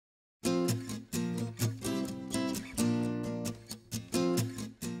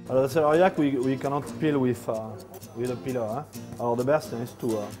Alors, the celeriac we cannot peel with a peeler. Hein? Alors, the best is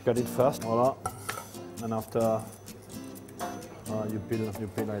to cut it first. Voilà. And after you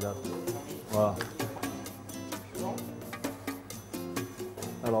peel like that. Voilà.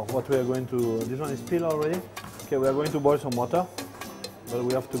 Alors, what we are going to, this one is peeled already. Okay, we are going to boil some water, but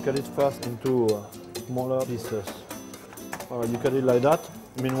we have to cut it first into smaller pieces. You cut it like that.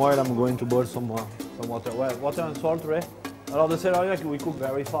 Meanwhile, I'm going to boil some water. Well, water and salt, Ray. Alors, the celeriac we cook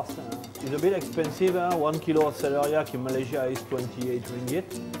very fast. It's a bit expensive. 1 kilo of celeriac in Malaysia is 28 ringgit.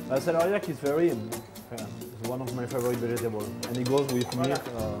 Celeriac is very, it's one of my favorite vegetables, and it goes with meat.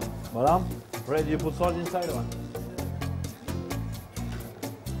 Voilà. Ray, do you put salt inside? Or?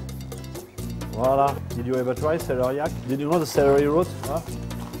 Voilà. Did you ever try celeriac? Did you know the celery root? Huh?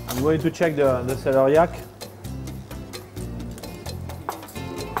 I'm going to check the celeriac.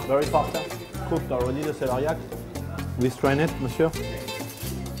 Very fast. Huh? Cooked already the celeriac. We strain it, monsieur.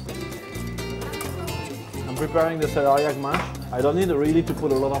 I'm preparing the celeriac mash. I don't need really to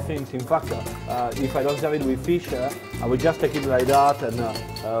put a lot of things. In fact, if I don't serve it with fish, I will just take it like that and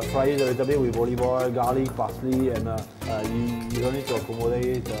fry it a little bit with olive oil, garlic, parsley, and you don't need to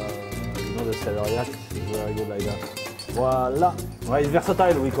accommodate. The celeriac is very good like that. Voila. Right, it's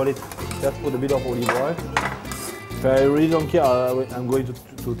versatile, we call it. Just put a bit of olive oil. I really don't care. I'm going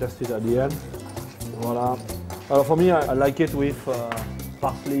to test it at the end. Voila. For me, I like it with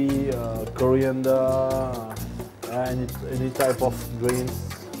parsley, coriander, and any type of greens.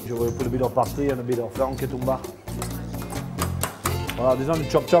 Je will put a bit of parsley and a bit of franc ketumbar. Voila, this one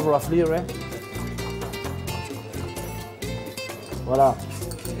chop roughly, right? Voila.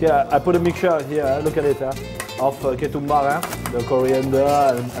 Okay, I put a mixture here, look at it, of ketumbar, the coriander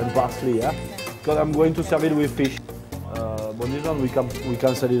and parsley, because I'm going to serve it with fish. But this one we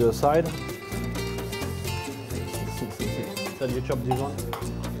can set it aside. Then you chop this one.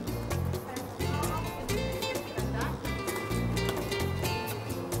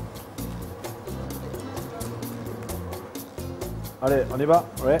 Allez, on y va,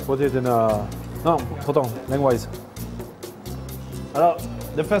 right? Put it in a... Non, pourtant, lengthwise. Alors,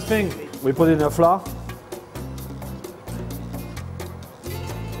 the first thing, we put in a flour.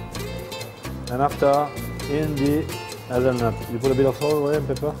 And after, in the hazelnut. You put a bit of salt and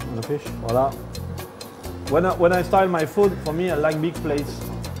pepper on the fish. Voila. When I style my food, for me, I like big plates.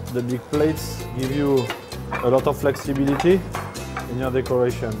 The big plates give you a lot of flexibility in your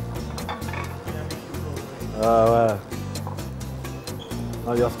decoration. Ouais.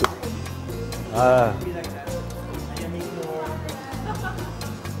 Now you have to...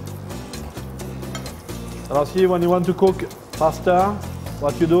 Alors, see, when you want to cook faster,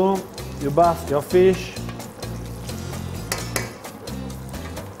 what you do, you bath your fish.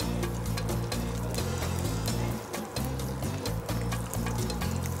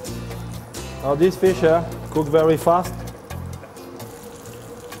 Now this fish here, cook very fast.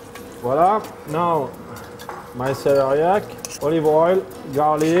 Voila. Now, my celeriac, olive oil,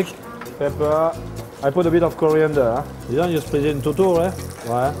 garlic, pepper. I put a bit of coriander. You don't just split it into two, right?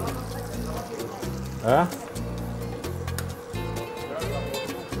 Ouais. Hein?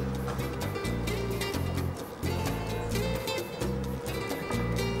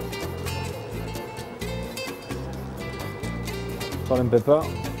 Salt and pepper.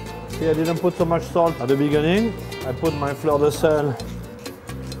 See, I didn't put so much salt at the beginning. I put my fleur de sel.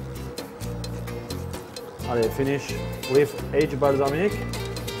 Allez, finish with aged balsamic.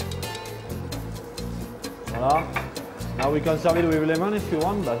 Voilà. Now we can serve it with lemon if you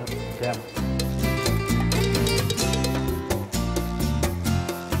want, but yeah.